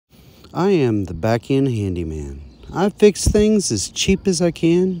I am the Backend Handyman. I fix things as cheap as I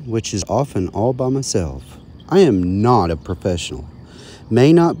can, which is often all by myself. I am not a professional.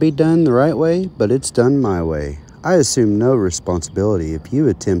 May not be done the right way, but it's done my way. I assume no responsibility if you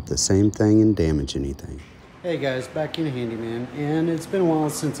attempt the same thing and damage anything. Hey guys, Backend Handyman, and it's been a while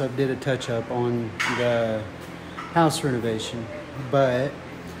since I did a touch-up on the house renovation, but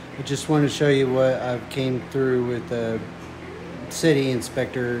I just wanted to show you what I've came through with the city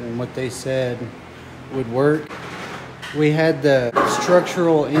inspector and what they said would work. We had the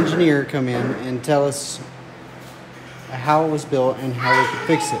structural engineer come in and tell us how it was built and how we could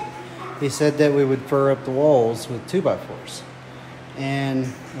fix it. He said that we would fur up the walls with 2x4s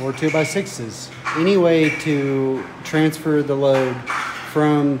or 2x6s. Any way to transfer the load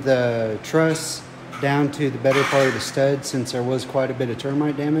from the truss down to the better part of the stud, since there was quite a bit of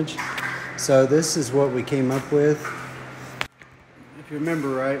termite damage. So this is what we came up with. If you remember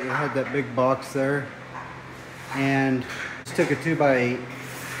right, we had that big box there and just took a 2x8,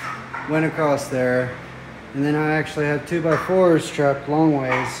 went across there, and then I actually have 2x4s strapped long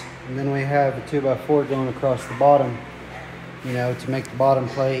ways, and then we have a 2x4 going across the bottom, you know, to make the bottom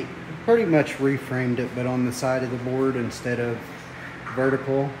plate. Pretty much reframed it, but on the side of the board instead of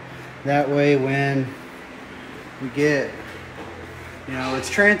vertical. That way when we get, you know, it's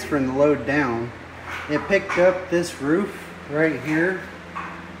transferring the load down. It picked up this roof right here.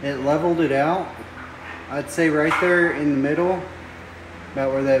 It leveled it out. I'd say right there in the middle,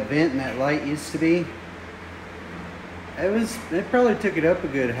 about where that vent and that light used to be. It probably took it up a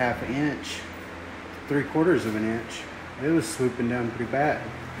good ½ inch, 3/4 of an inch. It was swooping down pretty bad.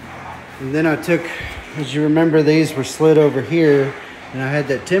 And then I took, as you remember, these were slid over here, and I had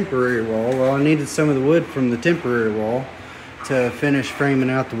that temporary wall. Well, I needed some of the wood from the temporary wall to finish framing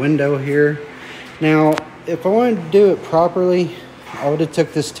out the window here. Now, if I wanted to do it properly, I would have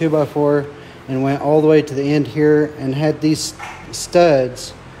took this 2x4 and went all the way to the end here and had these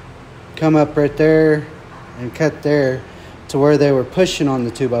studs come up right there and cut there to where they were pushing on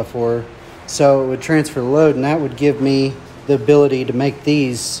the 2x4, so it would transfer the load, and that would give me the ability to make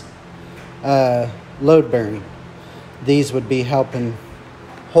these load bearing. These would be helping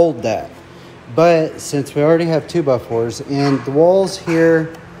hold that. But since we already have 2x4s, and the walls here,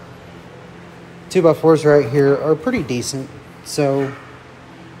 2x4s right here, are pretty decent, so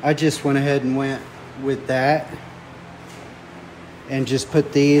I just went ahead and went with that and just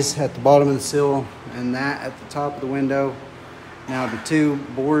put these at the bottom of the sill and that at the top of the window. Now the two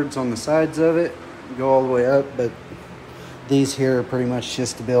boards on the sides of it go all the way up, but these here are pretty much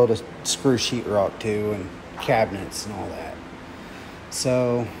just to be able to screw sheetrock to and cabinets and all that.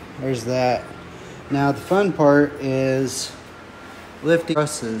 So there's that. Now the fun part is lifting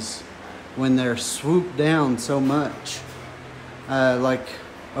trusses when they're swooped down so much. Like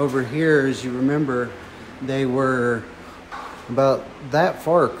over here, as you remember, they were about that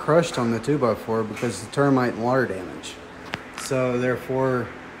far crushed on the 2x4 because of the termite and water damage. So therefore,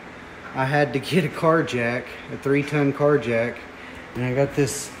 I had to get a car jack, a 3-ton car jack, and I got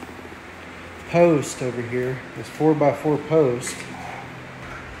this post over here, this 4x4 post,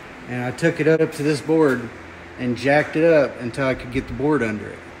 and I took it up to this board and jacked it up until I could get the board under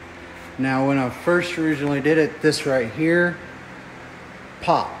it. Now when I first originally did it, this right here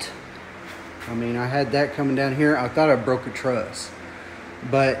popped. I mean, I had that coming down here. I thought I broke a truss,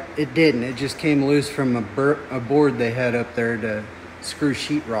 but it didn't. It just came loose from a board they had up there to screw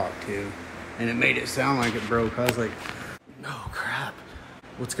sheetrock to, and it made it sound like it broke. I was like, no crap,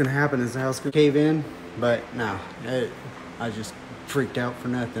 what's gonna happen? Is the house gonna cave in? But no, I just freaked out for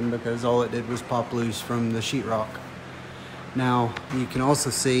nothing, because all it did was pop loose from the sheetrock. Now you can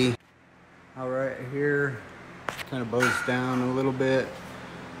also see how right here kind of bows down a little bit,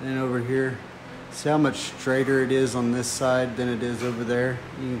 and over here, see how much straighter it is on this side than it is over there.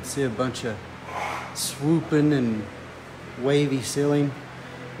 You can see a bunch of swooping and wavy ceiling.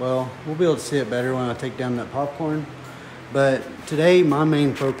 Well, we'll be able to see it better when I take down that popcorn. But today my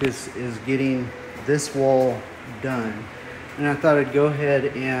main focus is getting this wall done, and I thought I'd go ahead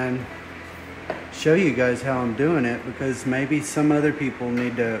and show you guys how I'm doing it, because maybe some other people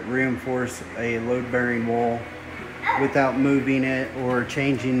need to reinforce a load bearing wall without moving it or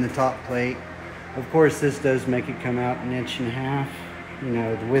changing the top plate. Of course, this does make it come out 1.5 inches, you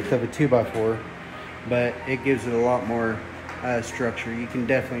know, the width of a 2x4, but it gives it a lot more structure. You can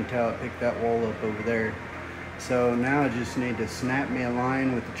definitely tell it picked that wall up over there. So now I just need to snap me a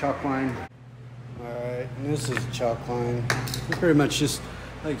line with the chalk line. Alright, and this is a chalk line. You pretty much just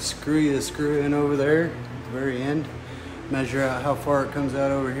like screw the screw in over there at the very end, measure out how far it comes out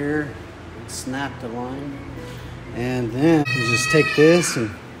over here, snap the line, and then you just take this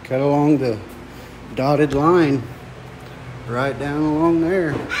and cut along the dotted line right down along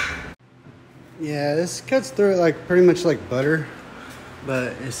there. Yeah, this cuts through it like pretty much like butter,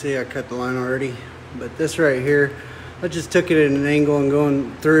 but you see I cut the line already. But this right here, I just took it at an angle and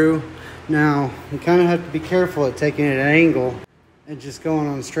going through. Now you kind of have to be careful at taking it at an angle and just going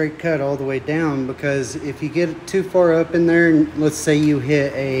on a straight cut all the way down, because if you get too far up in there and let's say you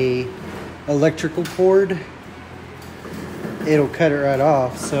hit a electrical cord, it'll cut it right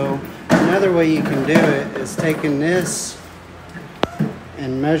off. So another way you can do it is taking this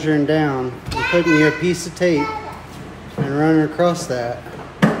and measuring down and putting you a piece of tape and running across that.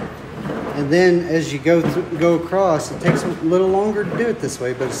 And then as you go across, it takes a little longer to do it this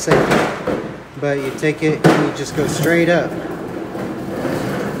way, but it's safer. But you take it and you just go straight up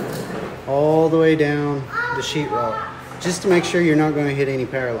all the way down the sheetrock, just to make sure you're not going to hit any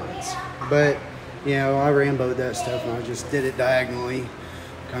power lines. But you know, I Rambo'd that stuff and I just did it diagonally,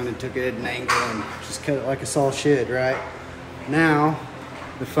 kind of took it at an angle and just cut it like a saw should, right? Now,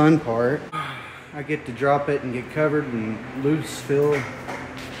 the fun part, I get to drop it and get covered in loose fill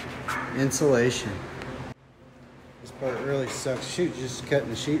insulation. This part really sucks. Shoot, just cutting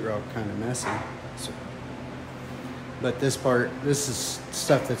the sheetrock kind of messy. So, but this part, this is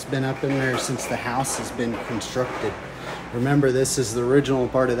stuff that's been up in there since the house has been constructed. Remember, this is the original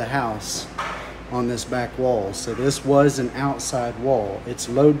part of the house on this back wall. So this was an outside wall. It's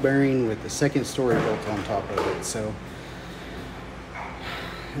load bearing with the second story built on top of it. So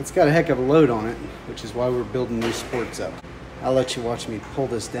it's got a heck of a load on it, which is why we're building these supports up. I'll let you watch me pull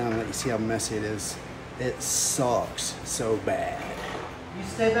this down and let you see how messy it is. It sucks so bad. You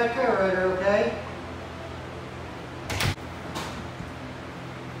stay back there, Ryder, okay?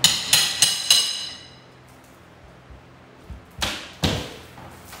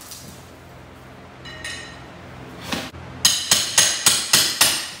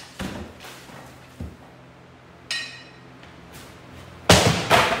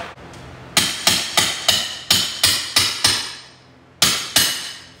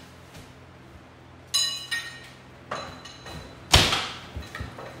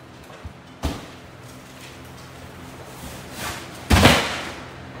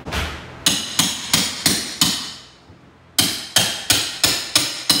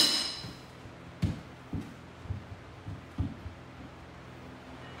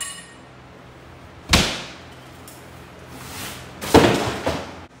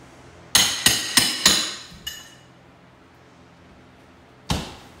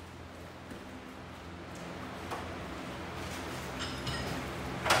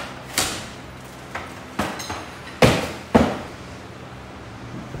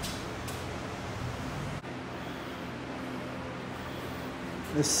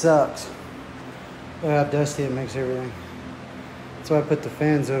 This sucks. Look how dusty it makes everything. That's why I put the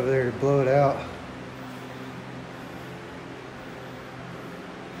fans over there to blow it out.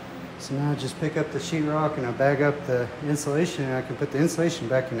 So now I just pick up the sheetrock and I bag up the insulation and I can put the insulation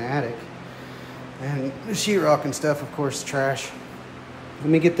back in the attic. And the sheetrock and stuff, of course, trash. Let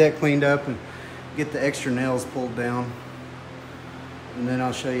me get that cleaned up and get the extra nails pulled down. And then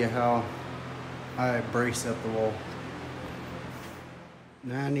I'll show you how I brace up the wall.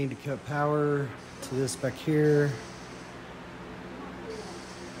 Now I need to cut power to this back here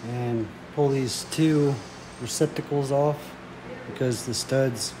and pull these two receptacles off because the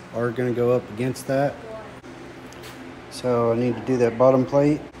studs are going to go up against that. So I need to do that bottom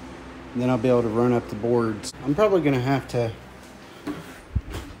plate and then I'll be able to run up the boards. I'm probably going to have to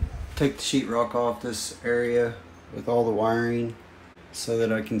take the sheetrock off this area with all the wiring so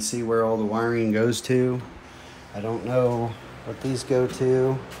that I can see where all the wiring goes to. I don't know what these go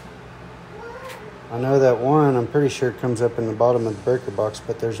to. I know that one, I'm pretty sure comes up in the bottom of the breaker box,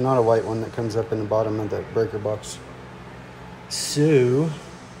 but there's not a white one that comes up in the bottom of the breaker box. So,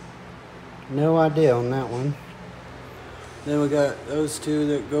 no idea on that one. Then we got those two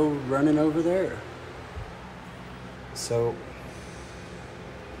that go running over there. So,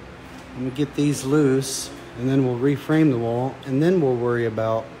 I'm gonna get these loose, and then we'll reframe the wall, and then we'll worry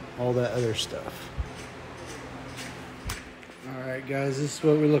about all that other stuff. Alright guys, this is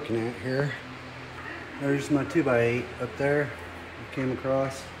what we're looking at here. There's my 2x8 up there. I came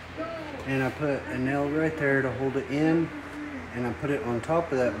across. And I put a nail right there to hold it in. And I put it on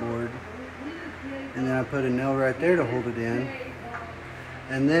top of that board. And then I put a nail right there to hold it in.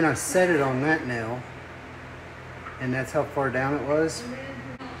 And then I set it on that nail. And that's how far down it was.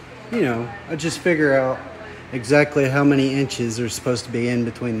 You know, I just figure out exactly how many inches are supposed to be in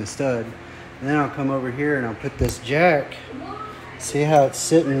between the stud. And then I'll come over here and I'll put this jack. See how it's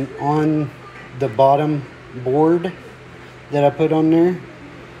sitting on the bottom board that I put on there?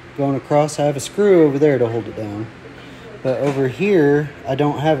 going across. I have a screw over there to hold it down. But over here, I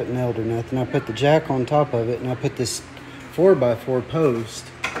don't have it nailed or nothing. I put the jack on top of it, and I put this 4x4 post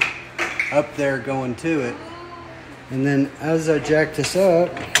up there going to it. And then as I jack this up,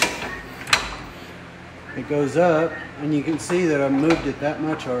 it goes up, and you can see that I've moved it that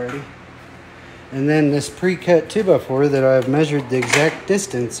much already. And then this pre-cut 2x4 that I've measured the exact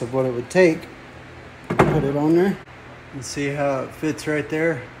distance of what it would take, put it on there. And see how it fits right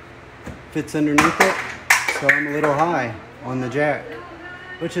there? Fits underneath it. So I'm a little high on the jack,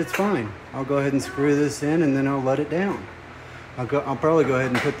 which is fine. I'll go ahead and screw this in, and then I'll let it down. I'll probably go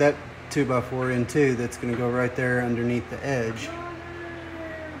ahead and put that 2x4 in too. That's going to go right there underneath the edge.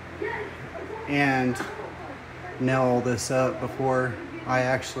 And nail all this up before I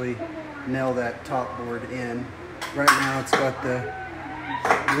actually nail that top board in. Right now it's got the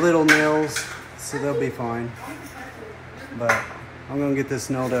little nails, so they'll be fine. But I'm gonna get this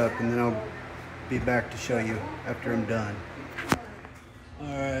nailed up, and then I'll be back to show you after I'm done.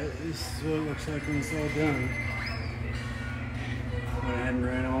 Alright, this is what it looks like when it's all done. Went ahead and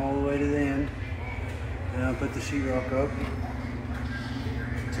ran all the way to the end. And I'll put the sheetrock up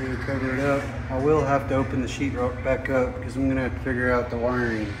to cover it up. I will have to open the sheetrock back up because I'm gonna have to figure out the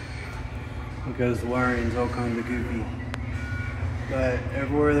wiring, because the wiring's all kind of goofy. But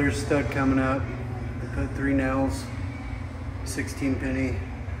everywhere there's a stud coming up, I put 3 nails, 16 penny,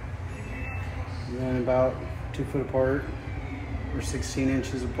 and then about 2 foot apart or 16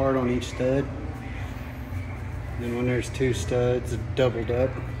 inches apart on each stud. And then when there's 2 studs doubled up,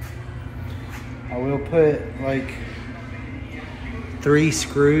 I will put like 3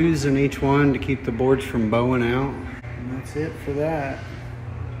 screws in each one to keep the boards from bowing out. And that's it for that.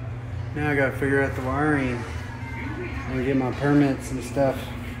 Now I gotta figure out the wiring and get my permits and stuff.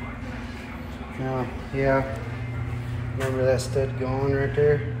 Now, yeah, remember that stud going right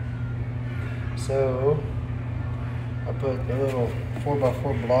there? So I put the little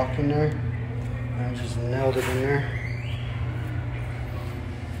 4x4 block in there, and I just nailed it in there.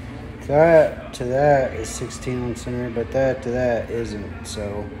 That to that is 16 on center, but that to that isn't,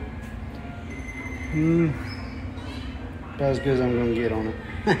 so about as good as I'm gonna get on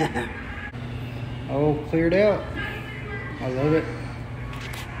it. All cleared out. I love it.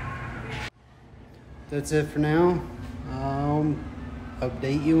 That's it for now. I'll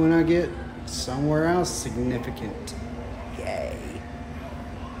update you when I get somewhere else significant. Yay.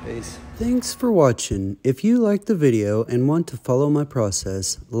 Peace. Thanks for watching. If you liked the video and want to follow my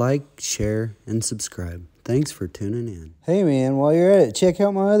process, like, share, and subscribe. Thanks for tuning in. Hey man, while you're at it, check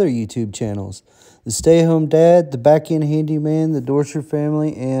out my other YouTube channels. The Stay Home Dad, the Backend Handyman, the Dorser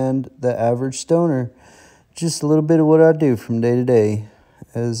Family, and the Average Stoner. Just a little bit of what I do from day to day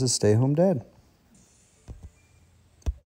as a stay-home dad.